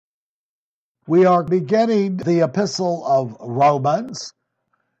We are beginning the epistle of Romans.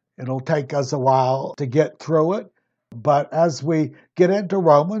 It'll take us a while to get through it, but as we get into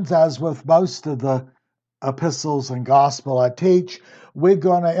Romans, as with most of the epistles and gospel I teach, we're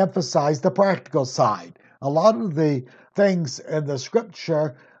going to emphasize the practical side. A lot of the things in the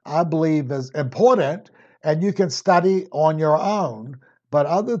scripture I believe is important, and you can study on your own, but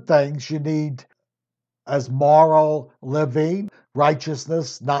other things you need as moral living,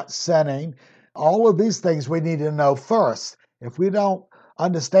 righteousness, not sinning. All of these things we need to know first. If we don't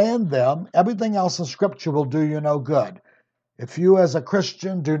understand them, everything else in Scripture will do you no good. If you as a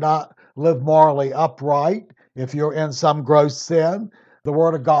Christian do not live morally upright, if you're in some gross sin, the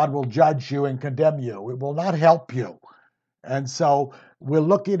Word of God will judge you and condemn you. It will not help you. And so we're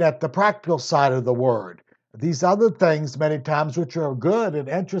looking at the practical side of the Word. These other things, many times, which are good and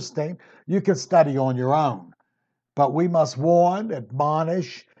interesting, you can study on your own. But we must warn,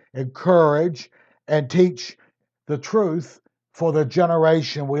 admonish, encourage, and teach the truth for the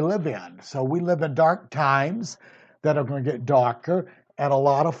generation we live in. So we live in dark times that are going to get darker, and a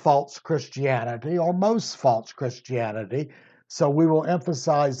lot of false Christianity, or most false Christianity. So we will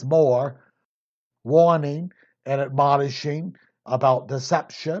emphasize more warning and admonishing about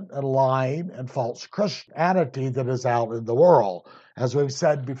deception and lying and false Christianity that is out in the world. As we've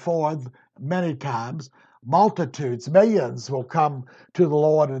said before many times, multitudes, millions will come to the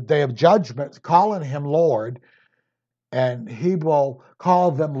Lord in the day of judgment, calling him Lord, and he will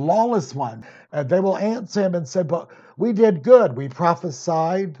call them lawless ones. And they will answer him and say, but we did good. We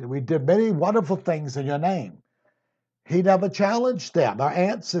prophesied. We did many wonderful things in your name. He never challenged them or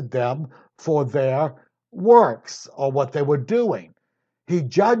answered them for their works or what they were doing. He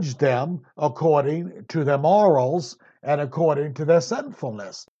judged them according to their morals and according to their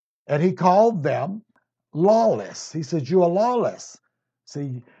sinfulness. And he called them lawless. He said, you are lawless.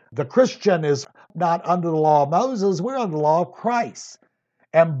 See, the Christian is not under the law of Moses, we're under the law of Christ.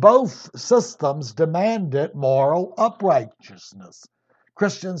 And both systems demanded moral uprightness.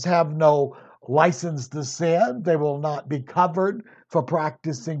 Christians have no license to sin. They will not be covered for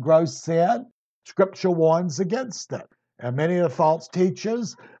practicing gross sin. Scripture warns against it. And many of the false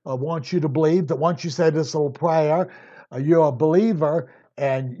teachers want you to believe that once you say this little prayer, you're a believer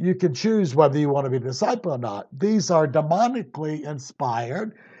and you can choose whether you want to be a disciple or not. These are demonically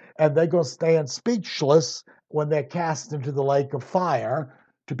inspired, and they're going to stand speechless when they're cast into the lake of fire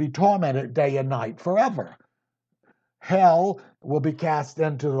to be tormented day and night forever. Hell will be cast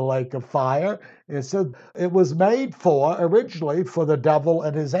into the lake of fire. It said it was made originally for the devil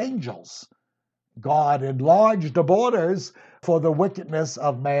and his angels. God enlarged the borders for the wickedness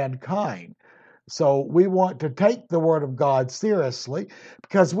of mankind. So we want to take the Word of God seriously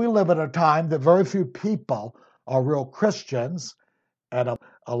because we live in a time that very few people are real Christians, and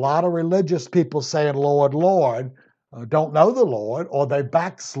a lot of religious people saying, Lord, Lord, don't know the Lord, or they've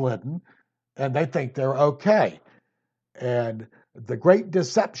backslidden, and they think they're okay. And the great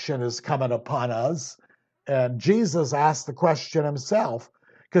deception is coming upon us. And Jesus asked the question himself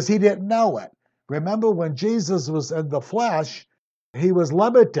because he didn't know it. Remember, when Jesus was in the flesh, he was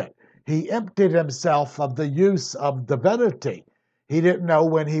limited. He emptied himself of the use of divinity. He didn't know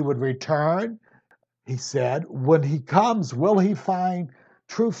when he would return. He said, when he comes, will he find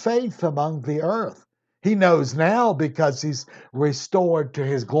true faith among the earth? He knows now because he's restored to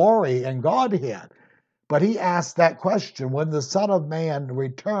his glory and Godhead. But he asked that question, when the Son of Man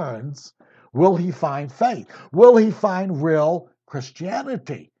returns, will he find faith? Will he find real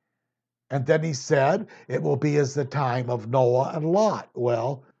Christianity? And then he said, it will be as the time of Noah and Lot.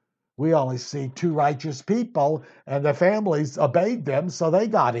 Well, we only see two righteous people, and their families obeyed them, so they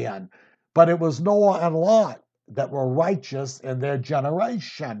got in. But it was Noah and Lot that were righteous in their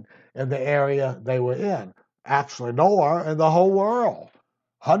generation, in the area they were in. Actually, Noah and the whole world.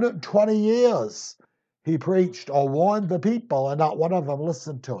 120 years. He preached or warned the people, and not one of them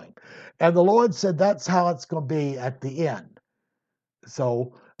listened to him. And the Lord said that's how it's going to be at the end.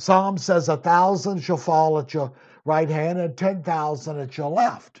 So Psalm says 1,000 shall fall at your right hand and 10,000 at your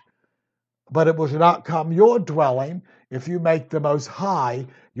left. But it will not come your dwelling if you make the Most High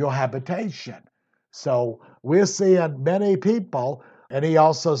your habitation. So we're seeing many people, and he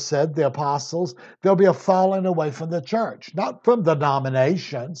also said, the apostles, there'll be a falling away from the church, not from the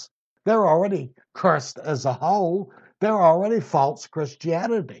denominations. They're already cursed as a whole. They're already false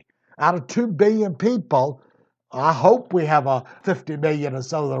Christianity. Out of 2 billion people, I hope we have a 50 million or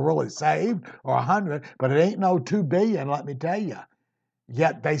so that are really saved, or 100, but it ain't no 2 billion, let me tell you.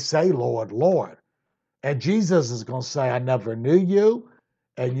 Yet they say, Lord, Lord. And Jesus is going to say, I never knew you,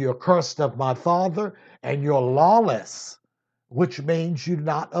 and you're cursed of my Father, and you're lawless. which means you do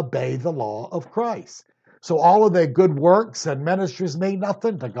not obey the law of Christ. So all of their good works and ministries mean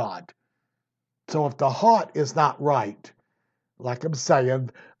nothing to God. So if the heart is not right, like I'm saying,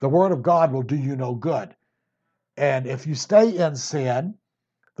 the word of God will do you no good. And if you stay in sin,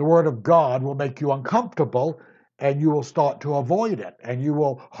 the word of God will make you uncomfortable and you will start to avoid it and you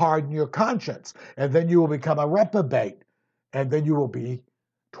will harden your conscience and then you will become a reprobate and then you will be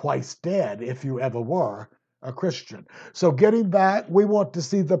twice dead if you ever were a Christian. So getting back, we want to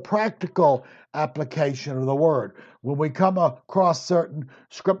see the practical application of the word. When we come across certain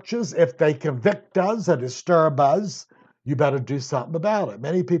scriptures, if they convict us or disturb us, you better do something about it.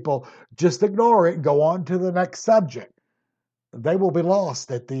 Many people just ignore it and go on to the next subject. They will be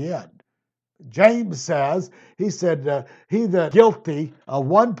lost at the end. James says, he said, he that guilty of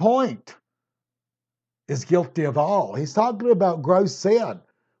one point is guilty of all. He's talking about gross sin.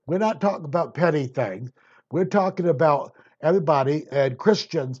 We're not talking about petty things. We're talking about everybody and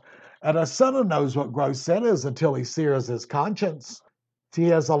Christians. And a sinner knows what gross sin is until he sears his conscience. He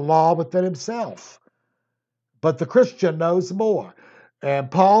has a law within himself. But the Christian knows more. And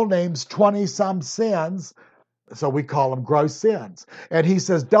Paul names 20-some sins, so we call them gross sins. And he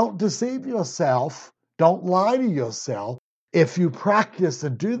says, don't deceive yourself. Don't lie to yourself. If you practice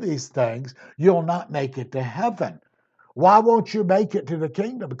and do these things, you'll not make it to heaven. Why won't you make it to the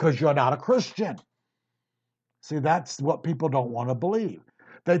kingdom? Because you're not a Christian. See, that's what people don't want to believe.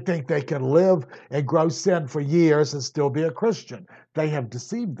 They think they can live in gross sin for years and still be a Christian. They have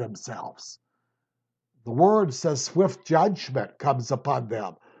deceived themselves. The word says swift judgment comes upon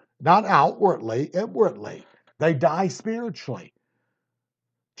them, not outwardly, inwardly. They die spiritually.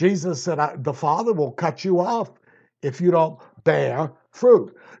 Jesus said, the Father will cut you off if you don't bear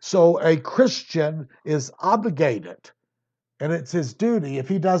fruit. So a Christian is obligated, and it's his duty. If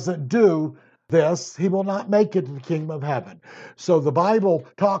he doesn't do this, he will not make it to the kingdom of heaven. So the Bible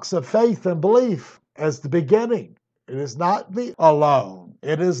talks of faith and belief as the beginning. It is not the alone.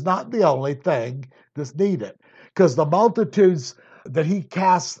 It is not the only thing that's needed. Because the multitudes that he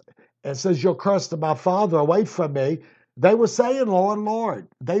casts and says, you're cursed of my Father, away from me, they were saying, Lord, Lord.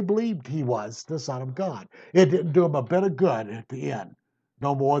 They believed he was the Son of God. It didn't do him a bit of good at the end,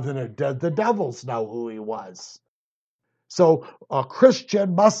 no more than it did the devils know who he was. So a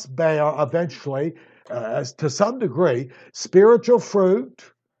Christian must bear eventually, to some degree, spiritual fruit.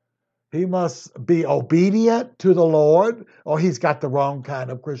 He must be obedient to the Lord, or he's got the wrong kind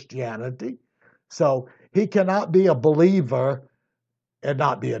of Christianity. So he cannot be a believer and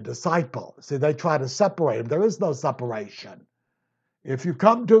not be a disciple. See, they try to separate him. There is no separation. If you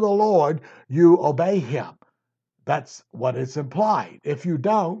come to the Lord, you obey him. That's what it's implied. If you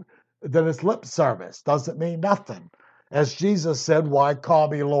don't, then it's lip service. Doesn't mean nothing. As Jesus said, why call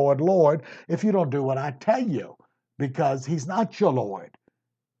me Lord, Lord, if you don't do what I tell you? Because he's not your Lord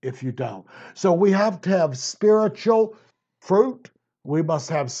if you don't. So we have to have spiritual fruit. We must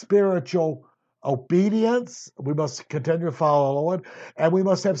have spiritual obedience. We must continue to follow the Lord. And we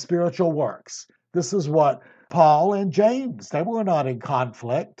must have spiritual works. This is what Paul and James, they were not in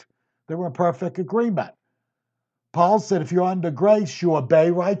conflict. They were in perfect agreement. Paul said, if you're under grace, you obey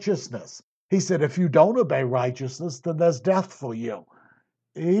righteousness. He said, if you don't obey righteousness, then there's death for you.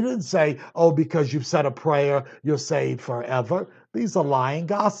 He didn't say, oh, because you've said a prayer, you're saved forever. These are lying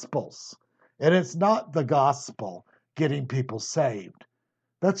gospels. And it's not the gospel getting people saved.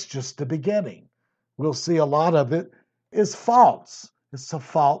 That's just the beginning. We'll see a lot of it is false. It's a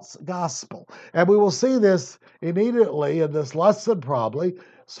false gospel. And we will see this immediately in this lesson, probably,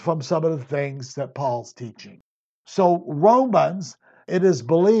 from some of the things that Paul's teaching. So Romans, it is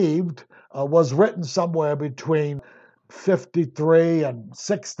believed, was written somewhere between 53 and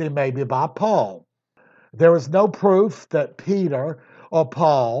 60 maybe by Paul. There is no proof that Peter or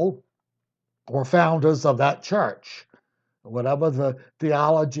Paul were founders of that church. Whatever the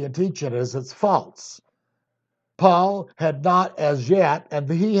theology and teaching is, it's false. Paul had not as yet, and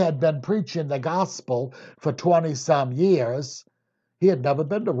he had been preaching the gospel for 20-some years. He had never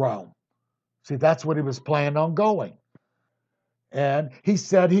been to Rome. See, that's what he was planning on going. And he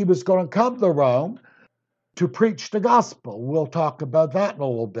said he was going to come to Rome to preach the gospel. We'll talk about that in a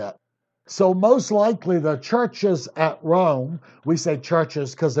little bit. So most likely the churches at Rome, we say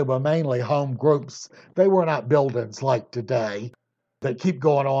churches because they were mainly home groups. They were not buildings like today that keep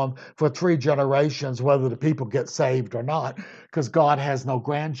going on for 3 generations, whether the people get saved or not, because God has no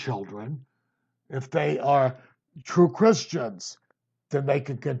grandchildren. If they are true Christians, then they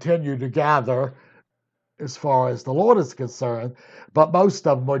can continue to gather as far as the Lord is concerned, but most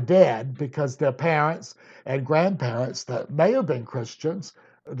of them are dead because their parents and grandparents that may have been Christians,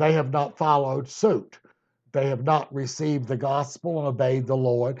 they have not followed suit. They have not received the gospel and obeyed the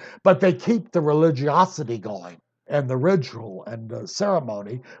Lord, but they keep the religiosity going and the ritual and the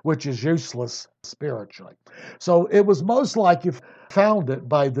ceremony, which is useless spiritually. So it was most likely founded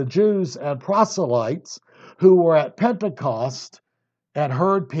by the Jews and proselytes who were at Pentecost and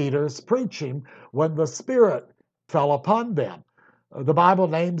heard Peter's preaching when the Spirit fell upon them. The Bible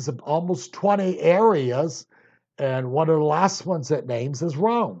names almost 20 areas, and one of the last ones it names is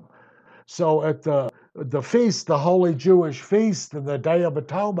Rome. So at the feast, the Holy Jewish Feast, and the Day of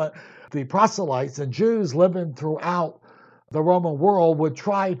Atonement, the proselytes and Jews living throughout the Roman world would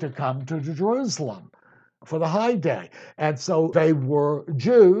try to come to Jerusalem for the high day. And so they were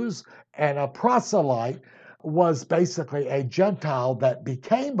Jews, and a proselyte was basically a Gentile that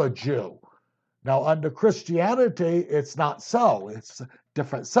became a Jew. Now, under Christianity, it's not so. It's a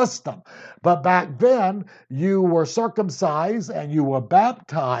different system. But back then, you were circumcised and you were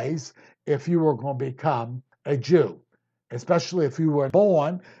baptized if you were going to become a Jew, especially if you were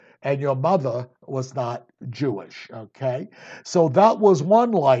born and your mother was not Jewish, okay? So that was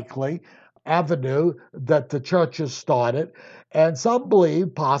one likely avenue that the churches started. And some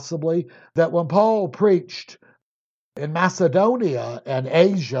believe, possibly, that when Paul preached in Macedonia and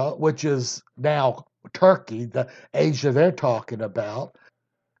Asia, which is now Turkey, the Asia they're talking about,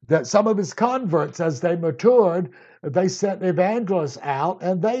 that some of his converts, as they matured, they sent evangelists out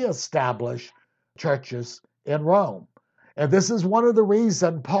and they established churches in Rome. And this is one of the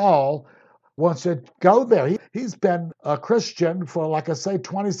reasons Paul wants to go there. He's been a Christian for, like I say,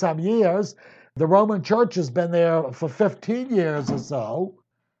 20-some years. The Roman church has been there for 15 years or so.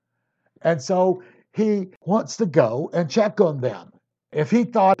 And so he wants to go and check on them. If he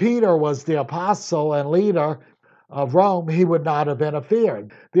thought Peter was the apostle and leader of Rome, he would not have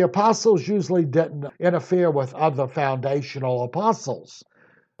interfered. The apostles usually didn't interfere with other foundational apostles.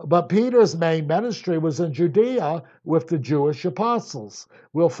 But Peter's main ministry was in Judea with the Jewish apostles.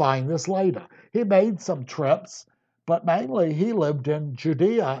 We'll find this later. He made some trips, but mainly he lived in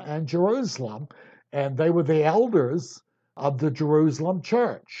Judea and Jerusalem, and they were the elders of the Jerusalem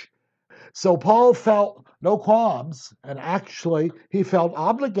church. So Paul felt no qualms, and actually he felt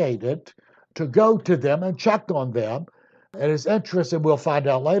obligated to go to them and check on them. And it's interesting, we'll find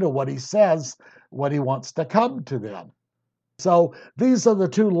out later what he says when he wants to come to them. So these are the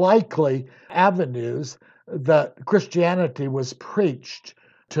two likely avenues that Christianity was preached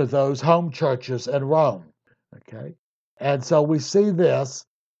to those home churches in Rome. Okay? And so we see this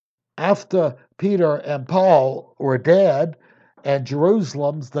after Peter and Paul were dead, and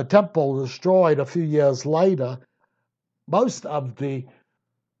Jerusalem's, the temple destroyed a few years later. Most of the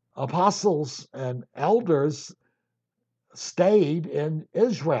apostles and elders stayed in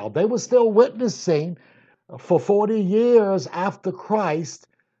Israel. They were still witnessing for 40 years after Christ.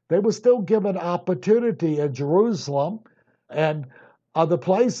 They were still given opportunity in Jerusalem and other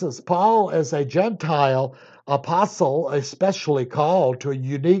places. Paul, as a Gentile apostle, especially called to a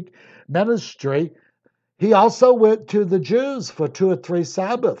unique ministry, he also went to the Jews for 2 or 3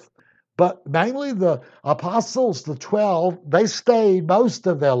 Sabbaths. But mainly the apostles, the 12, they stayed most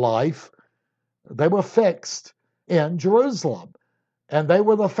of their life. They were fixed in Jerusalem, and they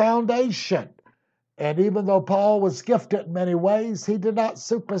were the foundation. And even though Paul was gifted in many ways, he did not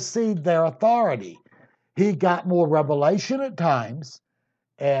supersede their authority. He got more revelation at times,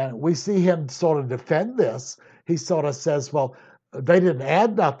 and we see him sort of defend this. He sort of says, well, they didn't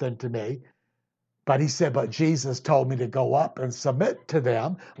add nothing to me. But he said, but Jesus told me to go up and submit to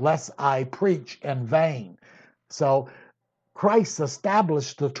them, lest I preach in vain. So Christ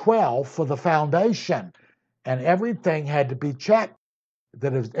established the 12 for the foundation, and everything had to be checked.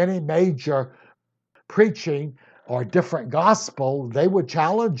 That if any major preaching or different gospel, they would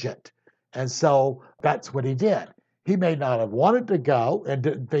challenge it. And so that's what he did. He may not have wanted to go and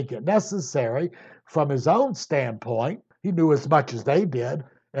didn't think it necessary from his own standpoint. He knew as much as they did,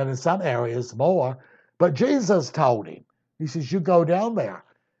 and in some areas more. But Jesus told him, he says, you go down there.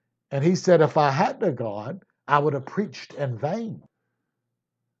 And he said, if I hadn't gone, I would have preached in vain.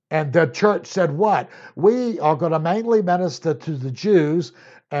 And the church said, what? We are going to mainly minister to the Jews,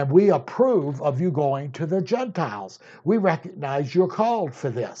 and we approve of you going to the Gentiles. We recognize you're called for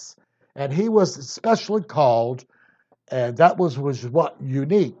this. And he was especially called, and that was what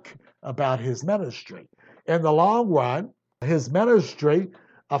unique about his ministry. In the long run, his ministry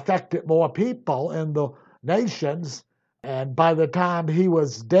affected more people in the nations, and by the time he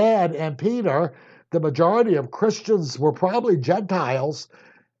was dead and Peter, the majority of Christians were probably Gentiles,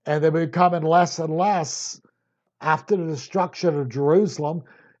 and they were becoming less and less after the destruction of Jerusalem,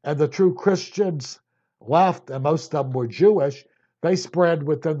 and the true Christians left, and most of them were Jewish. They spread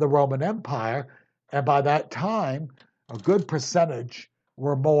within the Roman Empire, And by that time, a good percentage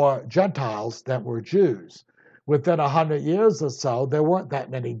were more Gentiles than were Jews. Within 100 years or so, there weren't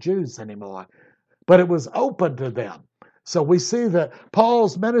that many Jews anymore, but it was open to them. So we see that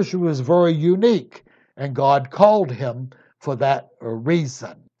Paul's ministry was very unique, and God called him for that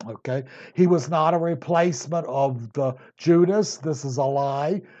reason. Okay, he was not a replacement of the Judas. This is a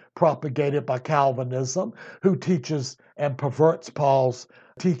lie propagated by Calvinism, who teaches and perverts Paul's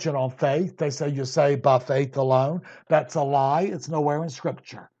teaching on faith. They say you're saved by faith alone. That's a lie. It's nowhere in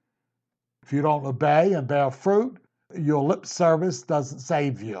Scripture. If you don't obey and bear fruit, your lip service doesn't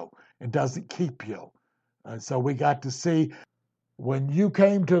save you. It doesn't keep you. And so we got to see when you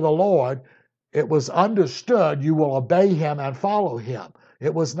came to the Lord, it was understood you will obey him and follow him.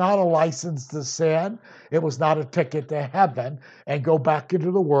 It was not a license to sin. It was not a ticket to heaven and go back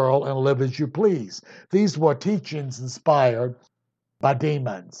into the world and live as you please. These were teachings inspired by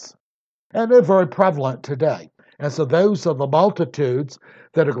demons. And they're very prevalent today. And so those are the multitudes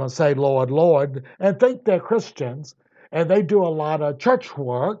that are going to say, Lord, Lord, and think they're Christians, and they do a lot of church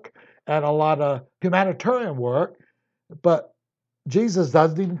work and a lot of humanitarian work, but Jesus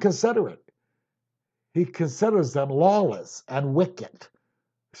doesn't even consider it. He considers them lawless and wicked.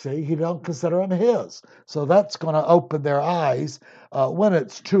 See, he don't consider them his. So that's going to open their eyes when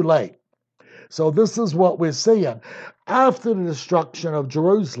it's too late. So this is what we're seeing. After the destruction of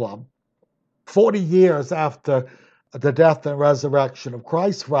Jerusalem, 40 years after the death and resurrection of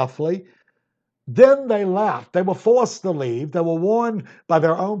Christ, roughly, then they left. They were forced to leave. They were warned by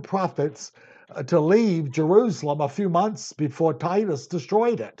their own prophets to leave Jerusalem a few months before Titus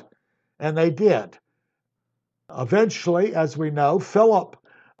destroyed it. And they did. Eventually, as we know, Philip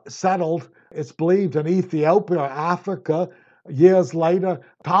settled, it's believed, in Ethiopia or Africa. Years later,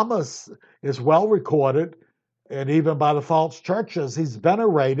 Thomas is well recorded, and even by the false churches, he's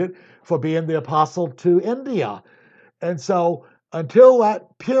venerated for being the apostle to India. And so until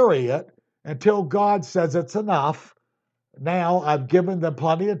that period, until God says it's enough, now I've given them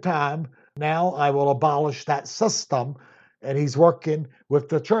plenty of time, now I will abolish that system. And he's working with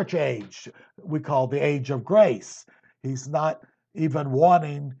the church age, we call the age of grace. He's not even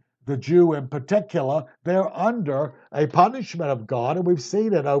wanting the Jew in particular. They're under a punishment of God, and we've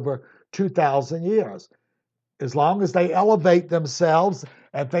seen it over 2,000 years. As long as they elevate themselves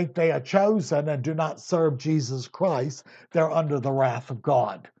and think they are chosen and do not serve Jesus Christ, they're under the wrath of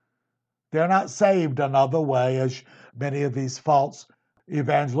God. They're not saved another way, as many of these false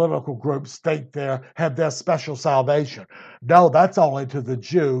evangelical groups think they have their special salvation. No, that's only to the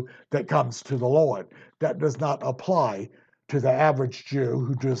Jew that comes to the Lord. That does not apply to the average Jew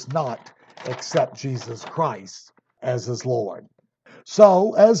who does not accept Jesus Christ as his Lord.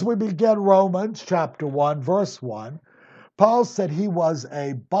 So, as we begin Romans chapter 1, verse 1, Paul said he was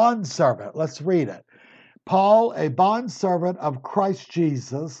a bondservant. Let's read it. Paul, a bondservant of Christ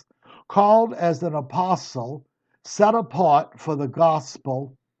Jesus, called as an apostle, set apart for the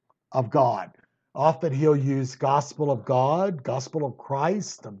gospel of God. Often he'll use gospel of God, gospel of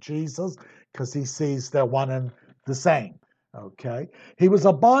Christ, of Jesus, because he sees they're one and the same. Okay? He was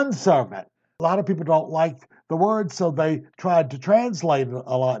a bondservant. A lot of people don't like the word, so they tried to translate it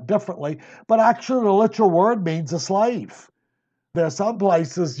a lot differently. But actually, the literal word means a slave. There are some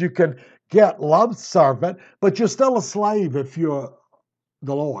places you can get love servant, but you're still a slave if you're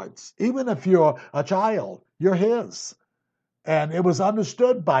the Lord's. Even if you're a child, you're his. And it was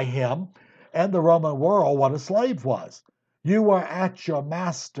understood by him and the Roman world what a slave was. You were at your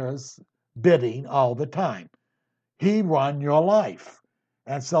master's bidding all the time. He run your life.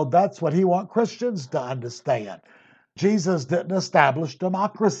 And so that's what he wants Christians to understand. Jesus didn't establish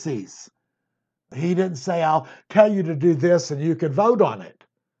democracies. He didn't say, I'll tell you to do this and you can vote on it.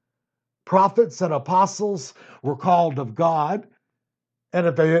 Prophets and apostles were called of God, and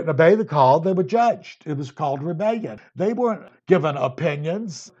if they didn't obey the call, they were judged. It was called rebellion. They weren't given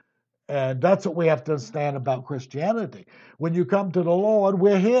opinions, and that's what we have to understand about Christianity. When you come to the Lord,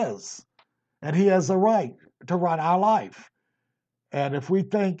 we're his, and he has a right to run our life. And if we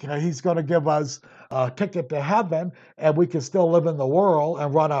think he's going to give us a ticket to heaven and we can still live in the world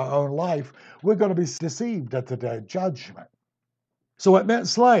and run our own life, we're going to be deceived at the day of judgment. So it meant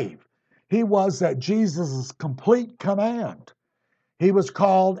slave. He was at Jesus' complete command. He was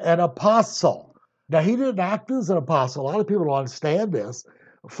called an apostle. Now, he didn't act as an apostle. A lot of people don't understand this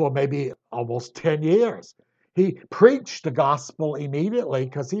for maybe almost 10 years. He preached the gospel immediately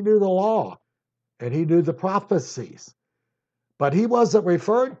because he knew the law and he knew the prophecies. But he wasn't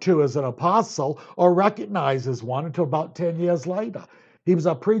referred to as an apostle or recognized as one until about 10 years later. He was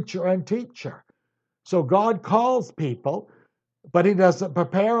a preacher and teacher. So God calls people but he doesn't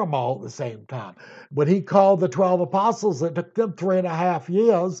prepare them all at the same time. When he called the 12 apostles, it took them 3.5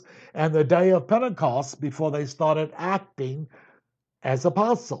 years and the day of Pentecost before they started acting as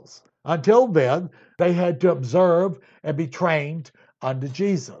apostles. Until then, they had to observe and be trained under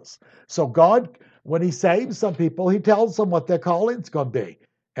Jesus. So God, when he saves some people, he tells them what their calling's going to be.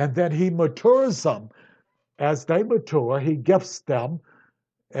 And then he matures them. As they mature, he gifts them,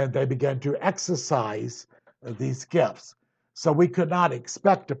 and they begin to exercise these gifts. So we could not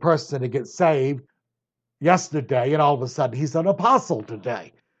expect a person to get saved yesterday and all of a sudden he's an apostle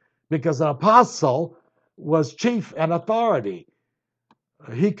today, because an apostle was chief and authority.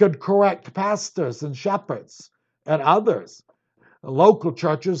 He could correct pastors and shepherds and others. Local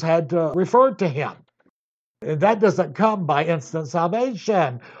churches had to refer to him. And that doesn't come by instant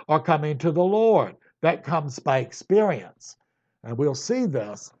salvation or coming to the Lord. That comes by experience. And we'll see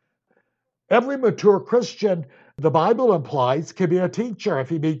this. Every mature Christian, the Bible implies, can be a teacher if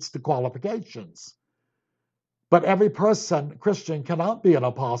he meets the qualifications. But every Christian, cannot be an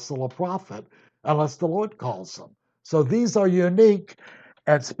apostle or prophet unless the Lord calls them. So these are unique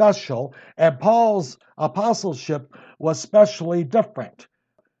and special, and Paul's apostleship was specially different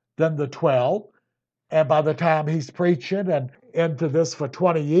than the 12. And by the time he's preaching and into this for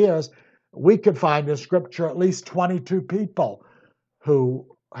 20 years, we could find in Scripture at least 22 people who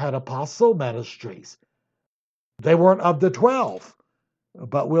had apostle ministries. They weren't of the 12,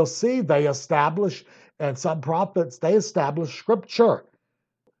 but we'll see they established, and some prophets, they established Scripture.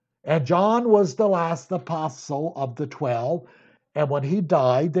 And John was the last apostle of the 12, and when he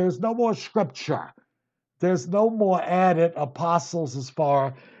died, there's no more Scripture. There's no more added apostles as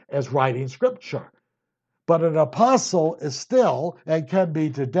far as writing Scripture. But an apostle is still, and can be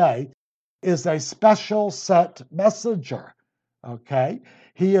today, is a special set messenger. Okay?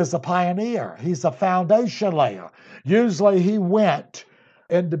 He is a pioneer. He's a foundation layer. Usually he went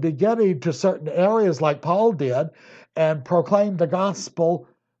in the beginning to certain areas like Paul did and proclaimed the gospel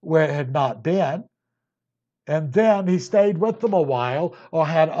where it had not been. And then he stayed with them a while or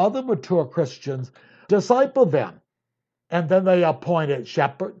had other mature Christians disciple them. And then they appointed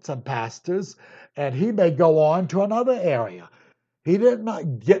shepherds and pastors, and he may go on to another area. He did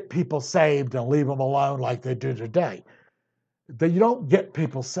not get people saved and leave them alone like they do today. You don't get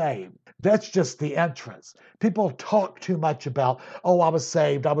people saved. That's just the entrance. People talk too much about, oh, I was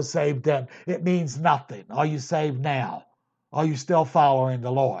saved then. It means nothing. Are you saved now? Are you still following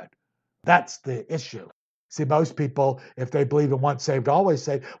the Lord? That's the issue. See, most people, if they believe in once saved, always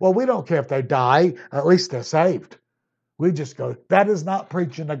saved, well, we don't care if they die, at least they're saved. We just go, that is not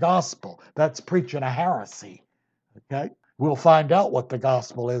preaching the gospel. That's preaching a heresy. Okay? We'll find out what the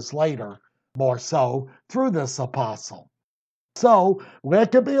gospel is later, more so through this apostle. So there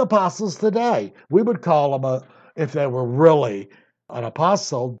could be apostles today. We would call them, if they were really an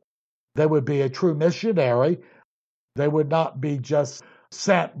apostle, they would be a true missionary. They would not be just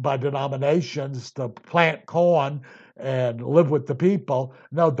sent by denominations to plant corn and live with the people.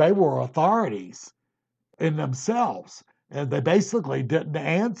 No, they were authorities in themselves. And they basically didn't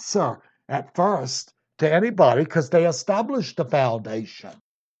answer at first to anybody because they established the foundation.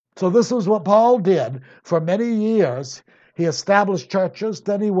 So this is what Paul did for many years. He established churches,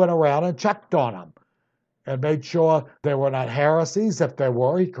 then he went around and checked on them and made sure they were not heresies. If they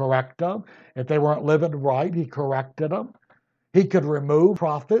were, he corrected them. If they weren't living right, he corrected them. He could remove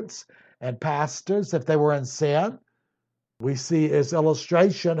prophets and pastors if they were in sin. We see as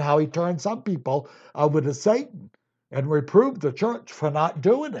illustration how he turned some people over to Satan and reproved the church for not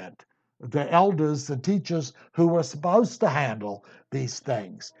doing it. The elders and teachers who were supposed to handle these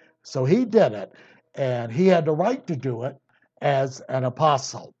things. So he did it, and he had the right to do it as an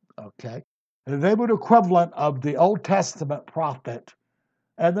apostle. Okay? And they were the equivalent of the Old Testament prophet.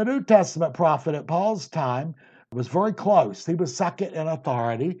 And the New Testament prophet at Paul's time was very close. He was second in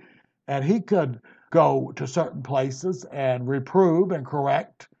authority, and he could go to certain places and reprove and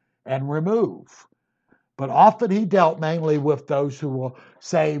correct and remove. But often he dealt mainly with those who were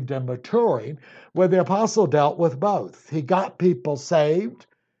saved and maturing, where the apostle dealt with both. He got people saved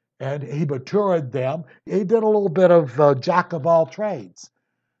and he matured them. He did a little bit of jack of all trades.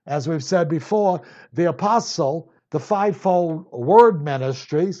 As we've said before, the apostle, the fivefold word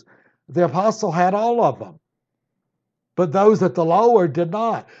ministries, the apostle had all of them. But those at the lower did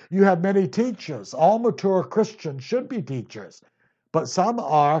not. You have many teachers. All mature Christians should be teachers. But some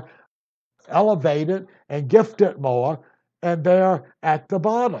are elevated and gifted more, and they're at the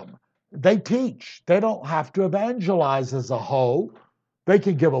bottom. They teach. They don't have to evangelize as a whole. They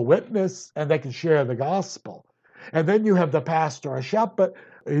can give a witness and they can share the gospel. And then you have the pastor or shepherd,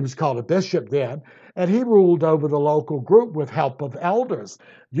 he was called a bishop then, and he ruled over the local group with help of elders.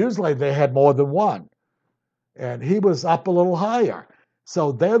 Usually they had more than one, and he was up a little higher.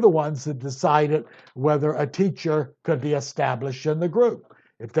 So they're the ones that decided whether a teacher could be established in the group.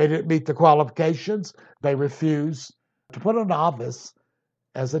 If they didn't meet the qualifications, they refused to put a novice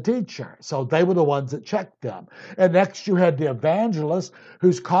as a teacher. So they were the ones that checked them. And next you had the evangelist,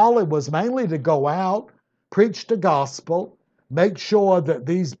 whose calling was mainly to go out, preach the gospel, make sure that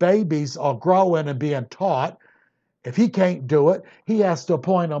these babies are growing and being taught. If he can't do it, he has to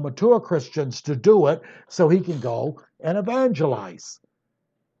appoint a mature Christians to do it so he can go and evangelize.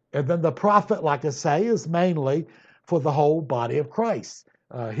 And then the prophet, like I say, is mainly for the whole body of Christ.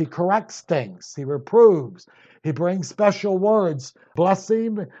 He corrects things, he reproves, he brings special words,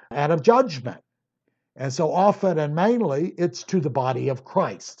 blessing and of judgment. And so often and mainly it's to the body of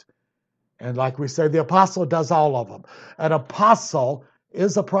Christ. And like we say, the apostle does all of them. An apostle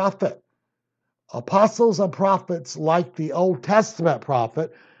is a prophet. Apostles and prophets, like the Old Testament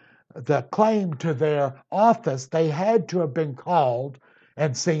prophet, the claim to their office, they had to have been called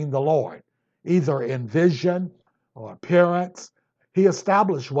and seen the Lord, either in vision or appearance. He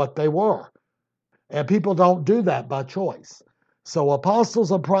established what they were. And people don't do that by choice. So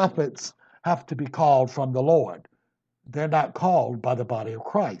apostles and prophets have to be called from the Lord. They're not called by the body of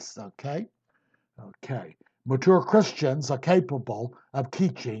Christ, okay? Okay. Mature Christians are capable of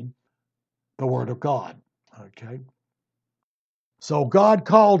teaching the Word of God, okay? So God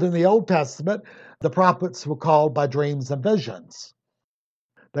called in the Old Testament, the prophets were called by dreams and visions.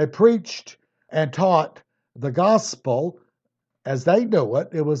 They preached and taught the gospel as they knew it.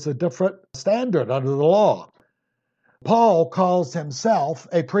 It was a different standard under the law. Paul calls himself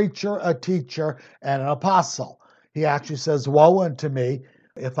a preacher, a teacher, and an apostle. He actually says, "Woe unto me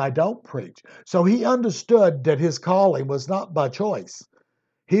if I don't preach." So he understood that his calling was not by choice.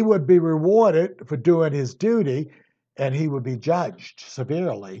 He would be rewarded for doing his duty, and he would be judged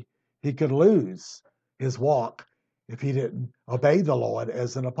severely. He could lose his walk if he didn't obey the Lord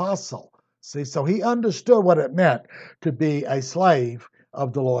as an apostle. See, so he understood what it meant to be a slave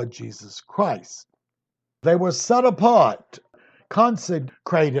of the Lord Jesus Christ. They were set apart,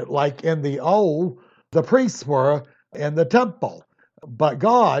 consecrated, like in the old, the priests were in the temple. But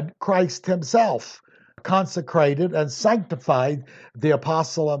God, Christ himself, consecrated and sanctified the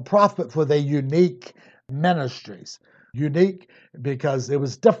apostle and prophet for their unique ministries. Unique because it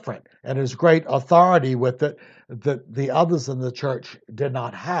was different, and there's great authority with it that the others in the church did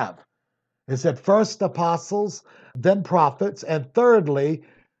not have. It said first apostles, then prophets, and thirdly,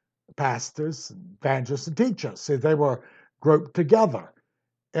 pastors, evangelists, and teachers. See, they were grouped together.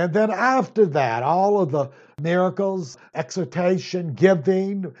 And then after that, all of the miracles, exhortation,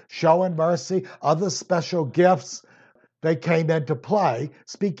 giving, showing mercy, other special gifts, they came into play,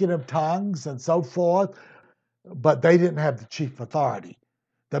 speaking of tongues and so forth, but they didn't have the chief authority.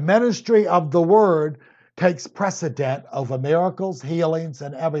 The ministry of the word takes precedent over miracles, healings,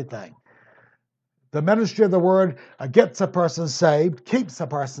 and everything. The ministry of the word gets a person saved, keeps a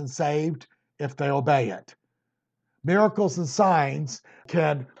person saved if they obey it. Miracles and signs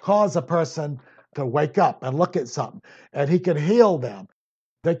can cause a person to wake up and look at something, and he can heal them.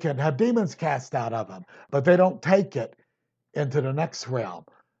 They can have demons cast out of them, but they don't take it into the next realm.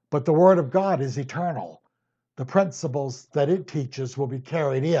 But the Word of God is eternal. The principles that it teaches will be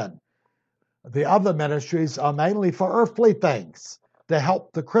carried in. The other ministries are mainly for earthly things to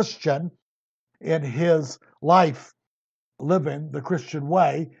help the Christian in his life, living the Christian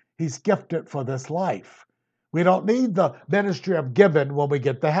way. He's gifted for this life. We don't need the ministry of giving when we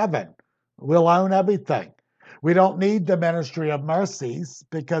get to heaven. We'll own everything. We don't need the ministry of mercies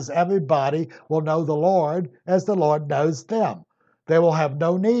because everybody will know the Lord as the Lord knows them. They will have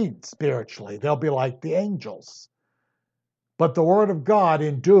no need spiritually. They'll be like the angels. But the Word of God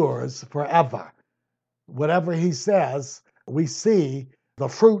endures forever. Whatever He says, we see the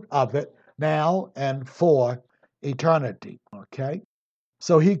fruit of it now and for eternity. Okay?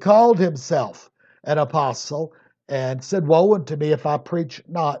 So He called Himself an apostle and said, "Woe unto me if I preach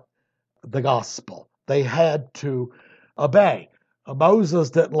not the gospel." They had to obey.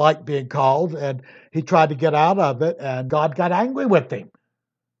 Moses didn't like being called, and he tried to get out of it, and God got angry with him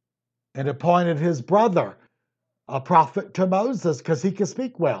and appointed his brother a prophet to Moses because he could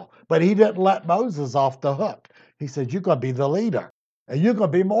speak well. But he didn't let Moses off the hook. He said, "You're going to be the leader, and you're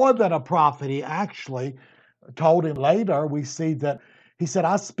going to be more than a prophet." He actually told him later, we see that he said,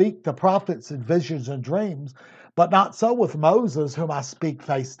 "I speak to prophets in visions and dreams, but not so with Moses, whom I speak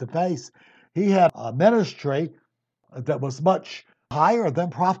face to face." He had a ministry that was much higher than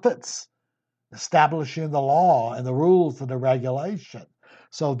prophets. establishing the law and the rules and the regulation.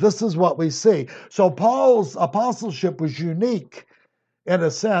 So this is what we see. So Paul's apostleship was unique in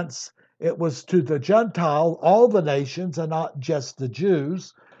a sense. It was to the Gentiles, all the nations, and not just the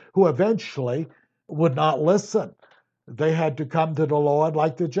Jews, who eventually would not listen. They had to come to the Lord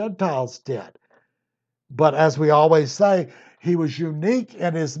like the Gentiles did. But as we always say, he was unique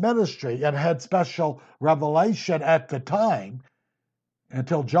in his ministry and had special revelation at the time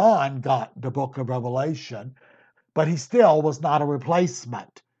until John got the book of Revelation. But he still was not a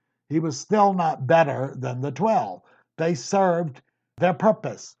replacement. He was still not better than the 12. They served their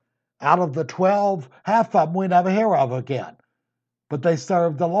purpose. Out of the 12, half of them we never hear of again. But they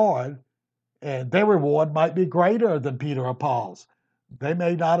served the Lord, and their reward might be greater than Peter or Paul's. They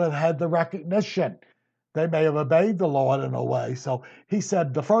may not have had the recognition. They may have obeyed the Lord in a way. So he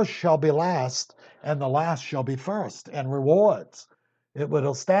said, the first shall be last, and the last shall be first, and rewards. It would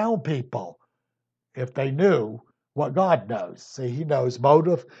astound people if they knew what God knows. See, he knows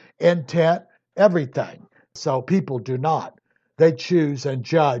motive, intent, everything. So people do not. They choose and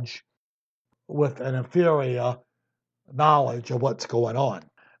judge with an inferior knowledge of what's going on.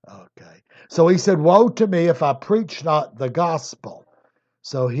 Okay. So he said, woe to me if I preach not the gospel.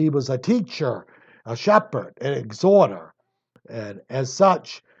 So he was a teacher, a shepherd, an exhorter. And as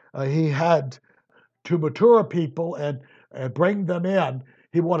such, he had to mature people and bring them in.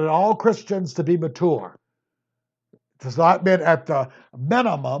 He wanted all Christians to be mature. Does that mean at the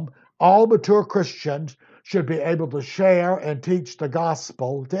minimum, all mature Christians should be able to share and teach the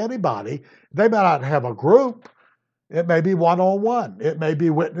gospel to anybody. They may not have a group. It may be one-on-one. It may be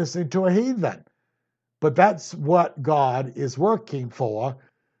witnessing to a heathen. But that's what God is working for.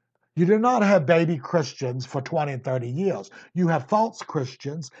 You do not have baby Christians for 20 and 30 years. You have false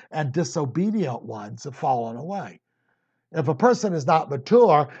Christians, and disobedient ones have fallen away. If a person is not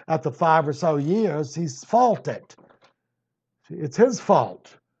mature after 5 or so years, he's faulted. It's his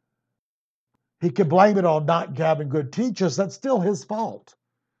fault. He can blame it on not having good teachers. That's still his fault.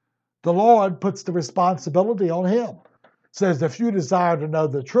 The Lord puts the responsibility on him. Says, if you desire to know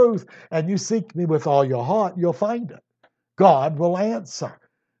the truth and you seek me with all your heart, you'll find it. God will answer.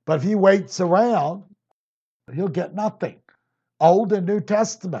 But if he waits around, he'll get nothing. Old and New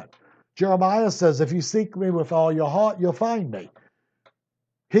Testament. Jeremiah says, if you seek me with all your heart, you'll find me.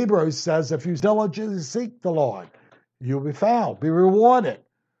 Hebrews says, if you diligently seek the Lord, you'll be found, be rewarded.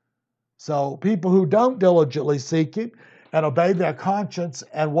 So people who don't diligently seek him and obey their conscience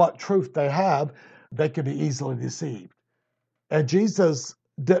and what truth they have, they can be easily deceived. And Jesus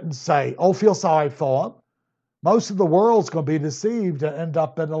didn't say, oh, feel sorry for them. Most of the world's going to be deceived and end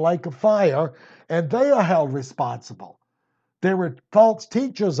up in the lake of fire, and they are held responsible. There were false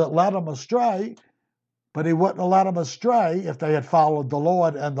teachers that led them astray, but he wouldn't have led them astray if they had followed the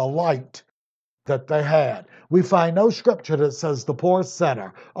Lord and the light that they had. We find no scripture that says the poor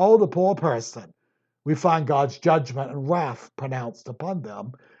sinner, oh, the poor person. We find God's judgment and wrath pronounced upon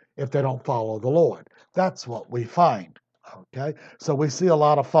them if they don't follow the Lord. That's what we find. Okay, so we see a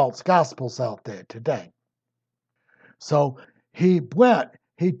lot of false gospels out there today. So he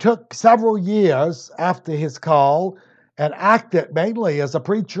took several years after his call and acted mainly as a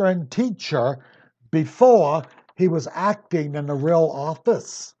preacher and teacher before he was acting in the real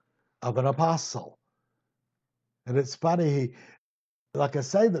office of an apostle. And it's funny, like I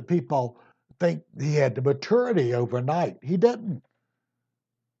say, that people think he had the maturity overnight. He didn't.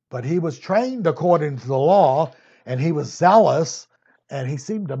 But he was trained according to the law, and he was zealous, and he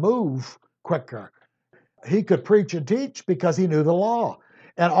seemed to move quicker. He could preach and teach because he knew the law.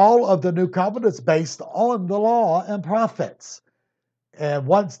 And all of the new covenant's based on the law and prophets. And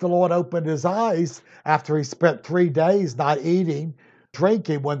once the Lord opened his eyes, after he spent 3 days not eating,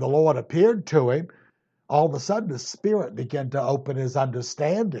 drinking, when the Lord appeared to him, all of a sudden the Spirit began to open his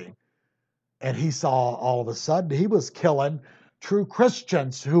understanding. And he saw all of a sudden he was killing true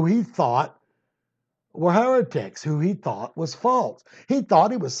Christians who he thought were heretics, who he thought was false. He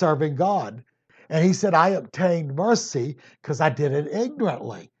thought he was serving God. And he said, I obtained mercy because I did it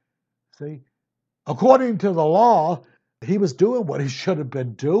ignorantly. See, according to the law, he was doing what he should have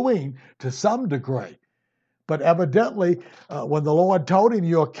been doing to some degree. But evidently, when the Lord told him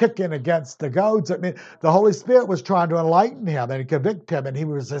you're kicking against the goads, I mean, the Holy Spirit was trying to enlighten him and convict him, and he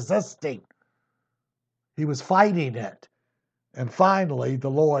was resisting. He was fighting it. And finally, the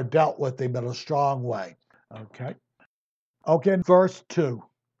Lord dealt with him in a strong way. Okay, verse 2.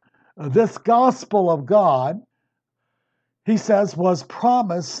 This gospel of God, he says, was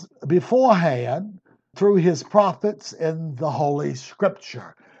promised beforehand through his prophets in the Holy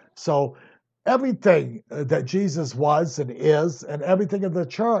Scripture. So everything that Jesus was and is, and everything in the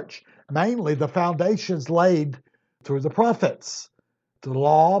church, mainly the foundations laid through the prophets, the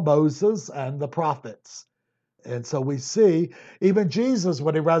law, Moses, and the prophets. And so we see even Jesus,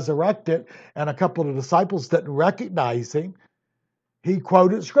 when he resurrected, and a couple of the disciples didn't recognize him, he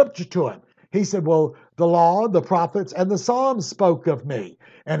quoted scripture to him. He said, well, the law, the prophets, and the Psalms spoke of me.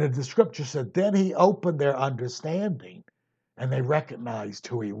 And the scripture said, then he opened their understanding and they recognized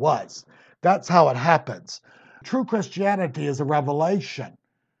who he was. That's how it happens. True Christianity is a revelation.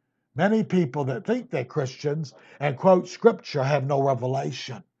 Many people that think they're Christians and quote scripture have no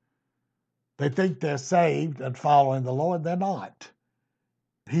revelation. They think they're saved and following the Lord. They're not.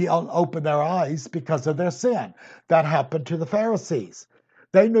 He opened their eyes because of their sin. That happened to the Pharisees.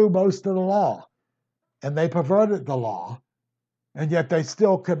 They knew most of the law, and they perverted the law, and yet they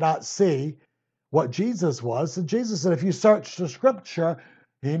still could not see what Jesus was. And Jesus said, if you search the scripture,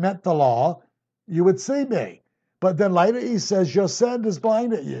 he meant the law, you would see me. But then later he says, your sin has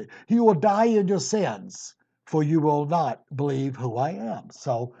blinded you. You will die in your sins, for you will not believe who I am.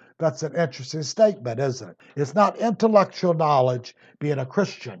 So that's an interesting statement, isn't it? It's not intellectual knowledge being a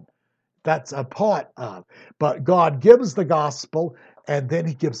Christian. That's a part of. But God gives the gospel, and then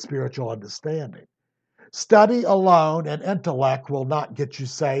he gives spiritual understanding. Study alone and intellect will not get you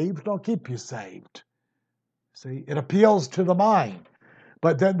saved nor keep you saved. See, it appeals to the mind.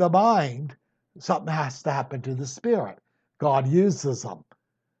 But then the mind, something has to happen to the spirit. God uses them.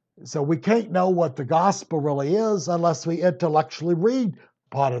 So we can't know what the gospel really is unless we intellectually read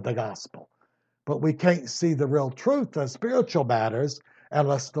part of the gospel. But we can't see the real truth of spiritual matters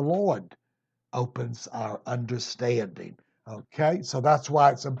unless the Lord opens our understanding. Okay, so that's why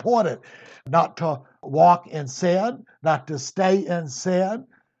it's important not to walk in sin, not to stay in sin.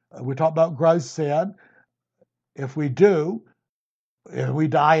 We talk about gross sin. If we do, if we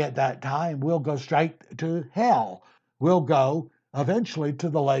die at that time, we'll go straight to hell. We'll go eventually to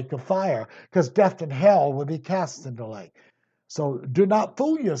the lake of fire, because death and hell will be cast into the lake. So do not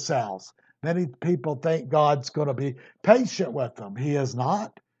fool yourselves. Many people think God's going to be patient with them. He is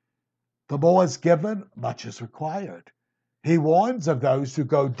not. The more is given, much is required. He warns of those who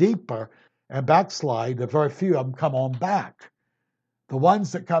go deeper and backslide. The very few of them come on back. The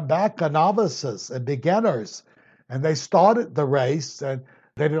ones that come back are novices and beginners, and they started the race and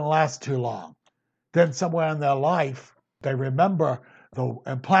they didn't last too long. Then somewhere in their life, they remember the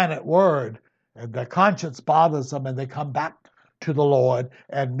implanted word, and their conscience bothers them, and they come back to the Lord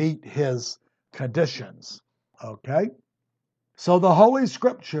and meet his conditions. Okay? So the Holy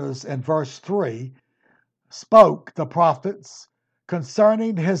Scriptures in verse 3 spoke the prophets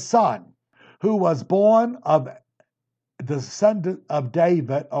concerning his son, who was born of the descendant of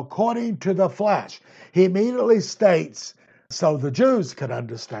David according to the flesh. He immediately states, so the Jews could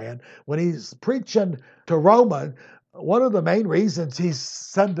understand, when he's preaching to Roman, one of the main reasons he's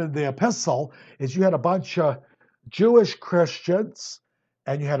sending the epistle is you had a bunch of Jewish Christians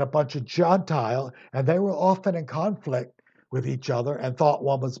and you had a bunch of Gentile, and they were often in conflict with each other and thought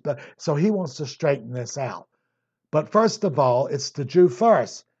one was better. So he wants to straighten this out. But first of all, it's the Jew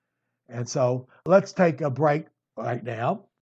first. And so let's take a break right now.